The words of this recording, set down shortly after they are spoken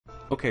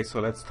Okay, so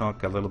let's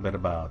talk a little bit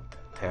about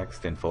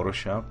text in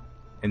Photoshop.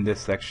 In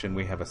this section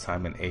we have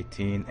assignment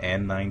 18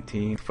 and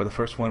 19. For the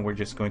first one we're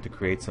just going to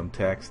create some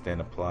text and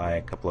apply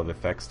a couple of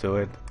effects to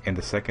it. In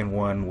the second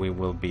one we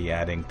will be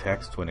adding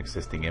text to an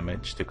existing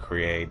image to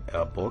create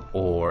a book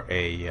or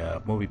a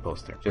movie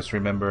poster. Just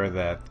remember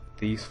that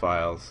these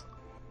files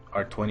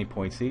are 20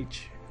 points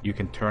each. You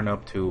can turn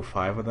up to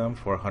 5 of them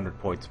for 100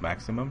 points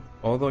maximum,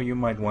 although you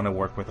might want to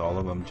work with all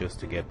of them just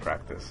to get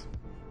practice.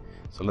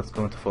 So let's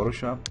go into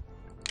Photoshop.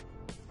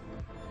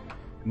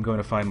 I'm going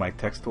to find my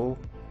text tool.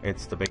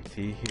 It's the big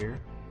T here.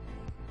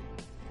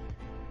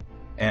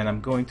 And I'm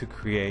going to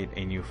create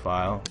a new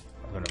file.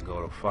 I'm going to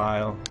go to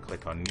File,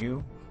 click on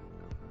New,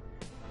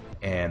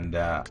 and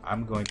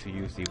I'm going to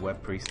use the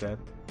web preset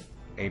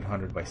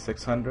 800 by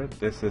 600.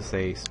 This is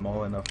a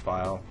small enough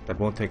file that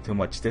won't take too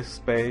much disk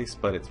space,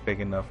 but it's big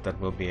enough that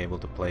we'll be able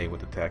to play with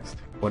the text.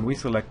 When we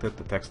selected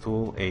the text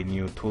tool, a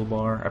new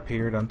toolbar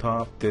appeared on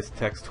top. This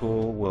text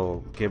tool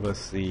will give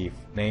us the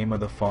name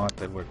of the font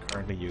that we're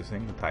currently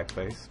using, the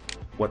typeface,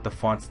 what the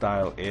font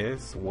style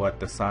is, what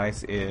the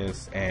size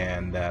is,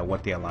 and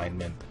what the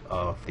alignment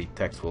of the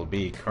text will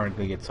be.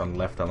 Currently it's on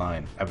left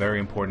align. A very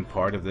important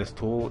part of this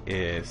tool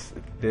is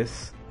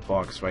this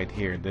box right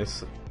here.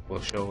 This will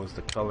show us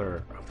the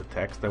color of the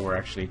text that we're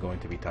actually going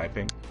to be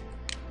typing.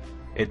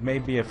 It may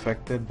be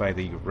affected by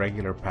the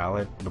regular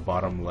palette in the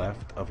bottom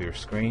left of your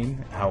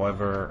screen.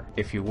 However,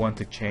 if you want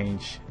to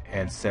change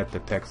and set the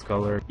text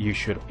color, you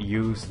should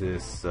use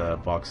this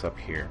box up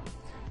here.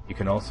 You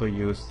can also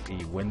use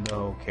the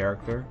window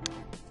character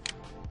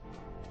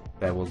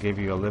that will give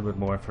you a little bit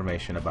more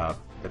information about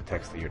the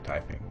text that you're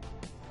typing.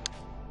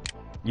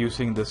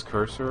 Using this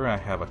cursor, I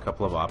have a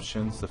couple of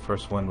options. The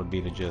first one would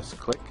be to just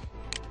click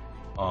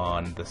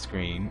on the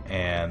screen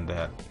and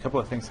a couple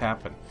of things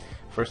happen.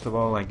 First of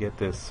all, I get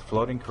this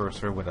floating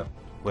cursor with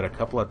a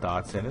couple of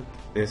dots in it.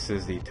 This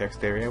is the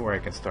text area where I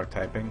can start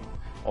typing.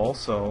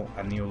 Also,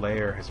 a new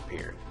layer has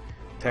appeared.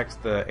 Text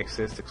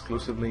exists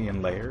exclusively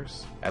in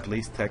layers, at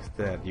least text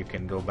that you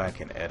can go back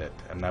and edit,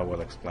 and I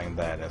will explain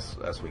that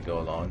as we go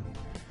along.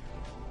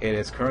 It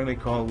is currently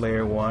called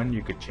layer 1.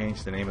 You could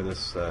change the name of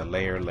this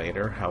layer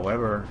later.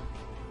 However,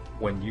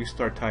 when you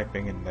start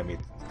typing, and let me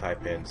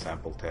type in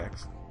sample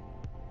text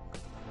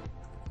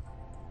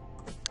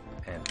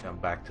and come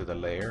back to the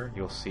layer,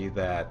 you'll see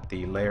that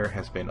the layer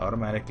has been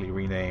automatically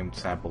renamed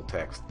sample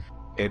text.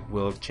 It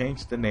will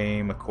change the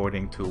name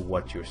according to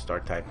what you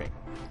start typing,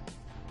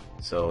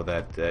 so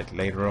that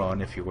later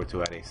on, if you were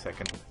to add a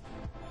second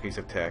piece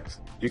of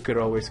text, you could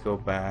always go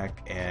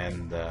back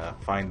and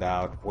find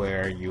out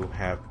where you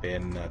have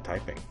been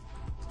typing.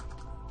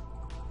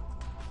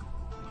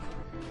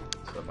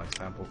 So my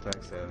sample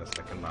text and the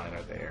second line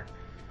are there.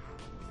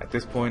 At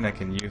this point I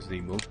can use the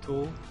move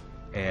tool,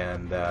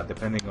 and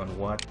depending on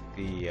what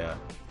the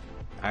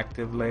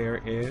active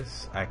layer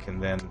is, I can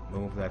then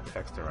move that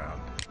text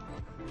around.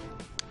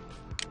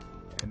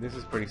 And this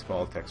is pretty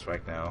small text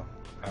right now.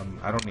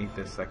 I don't need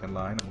this second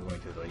line. I'm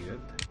going to delete it.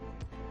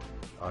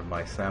 On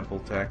my sample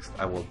text,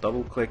 I will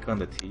double click on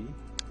the T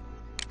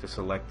to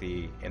select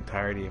the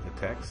entirety of the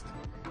text,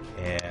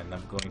 and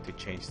I'm going to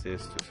change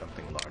this to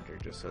something larger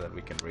just so that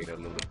we can read it a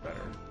little bit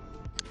better.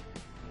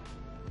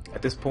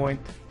 At this point,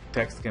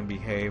 text can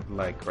behave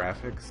like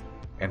graphics,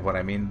 and what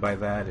I mean by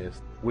that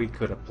is we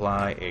could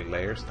apply a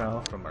layer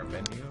style from our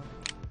menu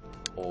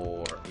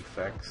or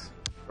effects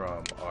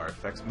from our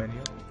effects menu.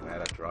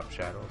 Add a drop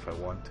shadow if I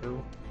want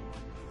to.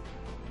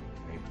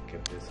 Maybe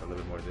give this a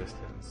little more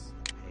distance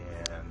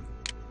and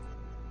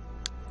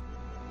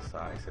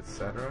size,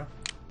 etc.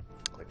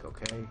 Click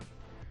OK.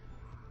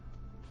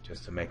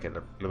 Just to make it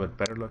a little bit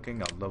better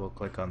looking, I'll double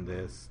click on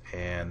this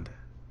and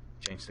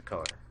change the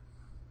color.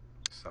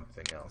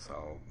 Something else,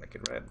 I'll make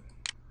it red.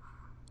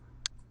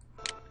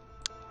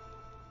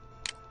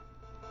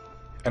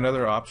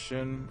 Another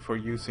option for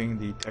using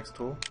the text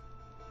tool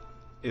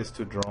is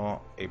to draw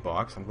a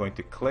box. I'm going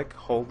to click,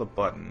 hold the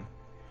button,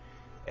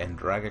 and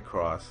drag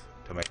across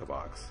to make a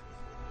box.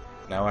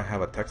 Now I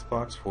have a text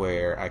box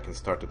where I can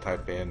start to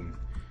type in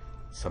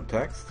some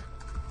text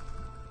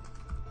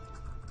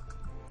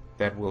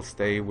that will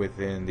stay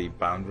within the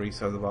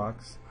boundaries of the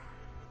box.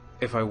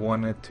 If I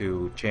wanted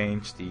to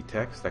change the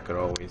text, I could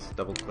always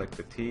double click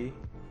the T,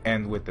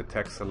 and with the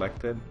text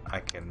selected I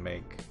can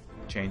make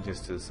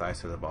changes to the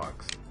size of the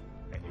box,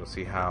 and you'll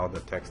see how the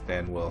text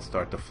then will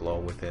start to flow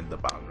within the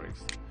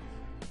boundaries.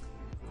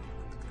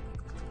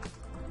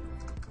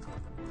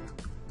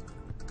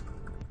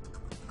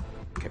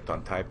 Kept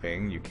on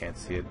typing, you can't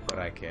see it, but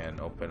I can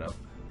open up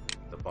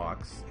the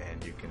box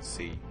and you can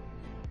see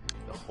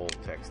the whole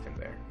text in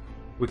there.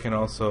 We can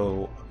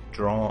also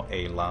draw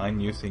a line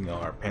using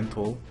our pen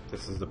tool.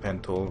 This is the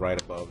pen tool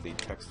right above the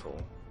text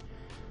tool.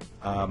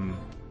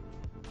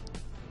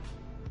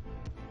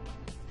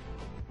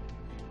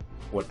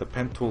 What the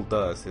pen tool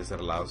does is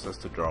it allows us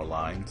to draw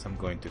lines. I'm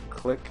going to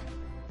click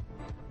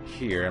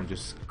here. I'm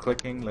just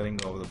clicking, letting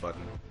go of the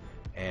button,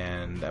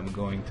 and I'm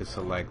going to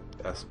select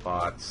a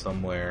spot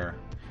somewhere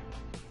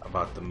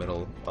about the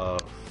middle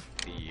of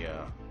the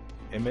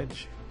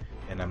image,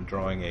 and I'm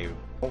drawing a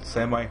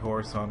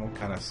semi-horizontal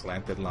kind of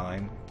slanted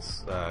line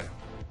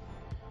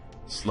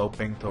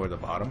sloping toward the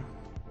bottom.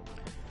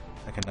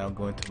 I can now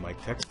go into my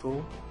text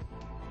tool.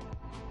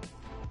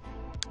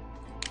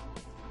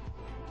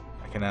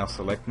 I can now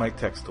select my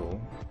text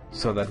tool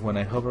so that when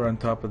I hover on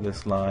top of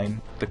this line,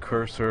 the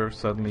cursor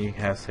suddenly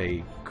has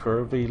a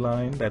curvy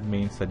line. That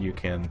means that you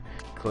can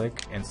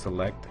click and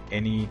select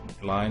any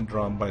line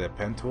drawn by the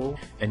pen tool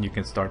and you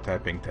can start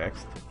typing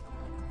text.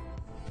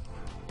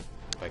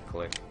 If I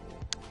click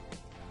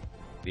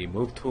the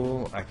move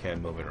tool, I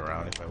can move it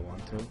around if I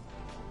want to.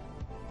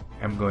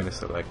 I'm going to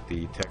select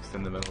the text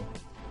in the middle,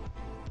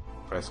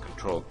 press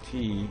Ctrl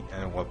T,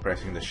 and while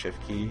pressing the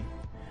Shift key,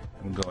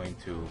 I'm going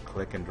to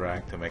click and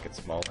drag to make it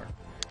smaller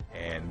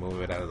and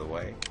move it out of the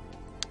way.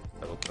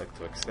 Double click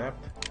to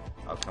accept.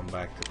 I'll come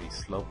back to the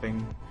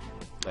sloping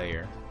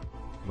layer,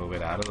 move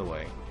it out of the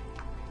way,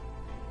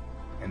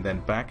 and then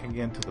back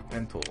again to the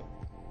pen tool.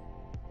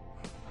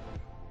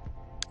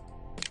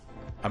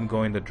 I'm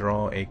going to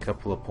draw a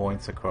couple of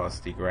points across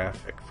the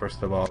graphic.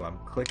 First of all, I'm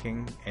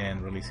clicking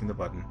and releasing the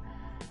button,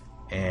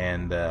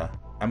 and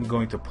I'm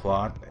going to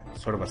plot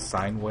sort of a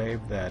sine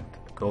wave that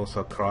goes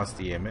across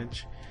the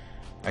image.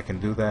 I can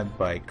do that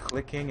by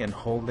clicking and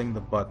holding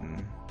the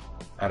button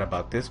at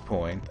about this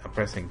point. I'm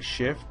pressing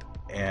Shift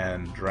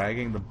and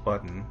dragging the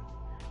button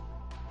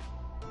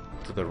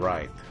to the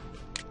right.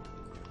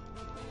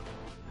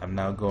 I'm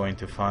now going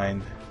to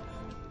find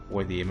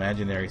where the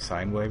imaginary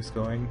sine wave is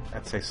going.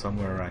 I'd say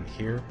somewhere around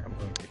here. I'm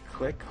going to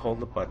click, hold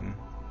the button,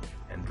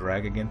 and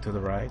drag again to the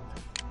right.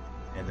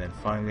 And then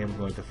finally I'm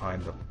going to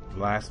find the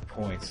last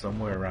point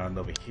somewhere around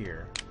over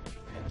here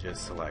and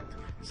just select.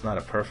 It's not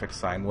a perfect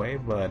sine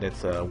wave, but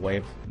it's a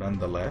wave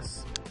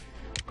nonetheless.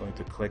 I'm going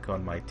to click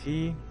on my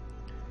T,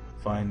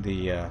 find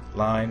the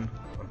line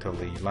until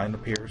the line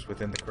appears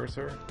within the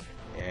cursor,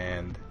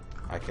 and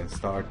I can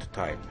start to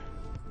type.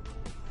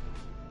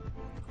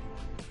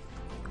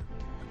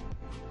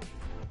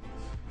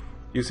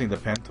 Using the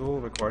pen tool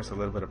requires a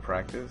little bit of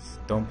practice.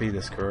 Don't be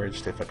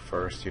discouraged if at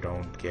first you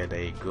don't get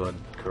a good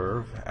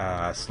curve.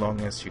 As long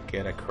as you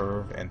get a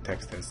curve and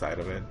text inside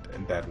of it,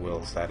 and that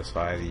will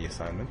satisfy the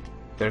assignment.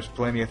 There's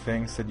plenty of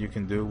things that you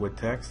can do with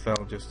text.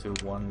 I'll just do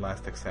one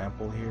last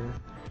example here.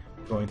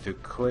 I'm going to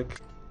click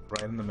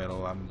right in the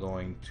middle. I'm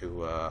going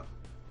to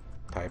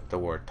type the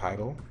word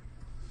title,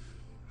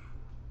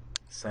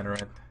 center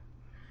it,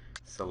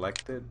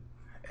 select it,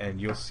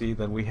 and you'll see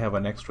that we have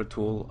an extra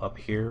tool up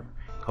here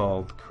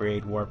called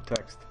Create Warp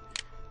Text.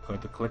 I'm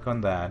going to click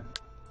on that,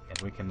 and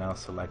we can now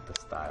select the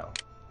style.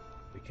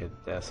 We could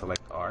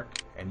select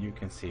arc, and you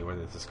can see where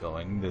this is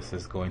going. This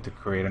is going to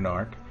create an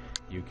arc.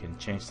 You can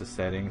change the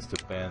settings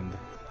to bend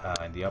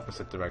in the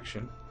opposite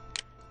direction.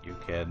 You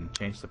can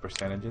change the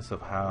percentages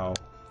of how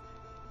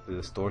the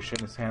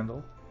distortion is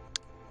handled.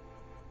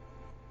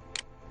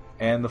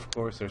 And of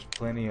course, there's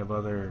plenty of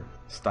other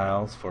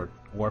styles for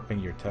warping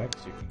your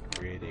text. You can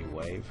create a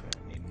wave.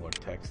 I need more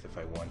text if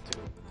I want to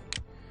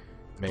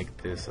make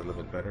this a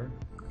little bit better.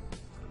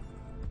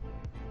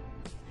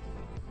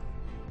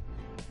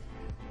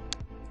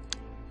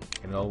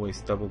 You can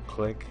always double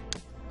click,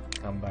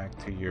 come back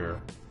to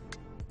your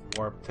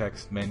warp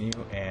text menu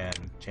and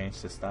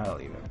change the style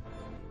even.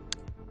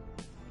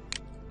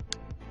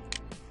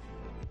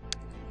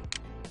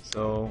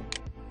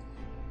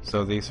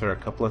 So these are a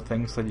couple of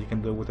things that you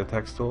can do with the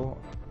text tool.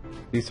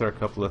 These are a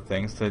couple of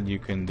things that you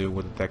can do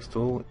with the text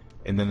tool.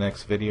 In the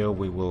next video,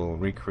 we will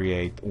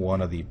recreate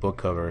one of the book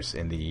covers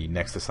in the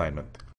next assignment.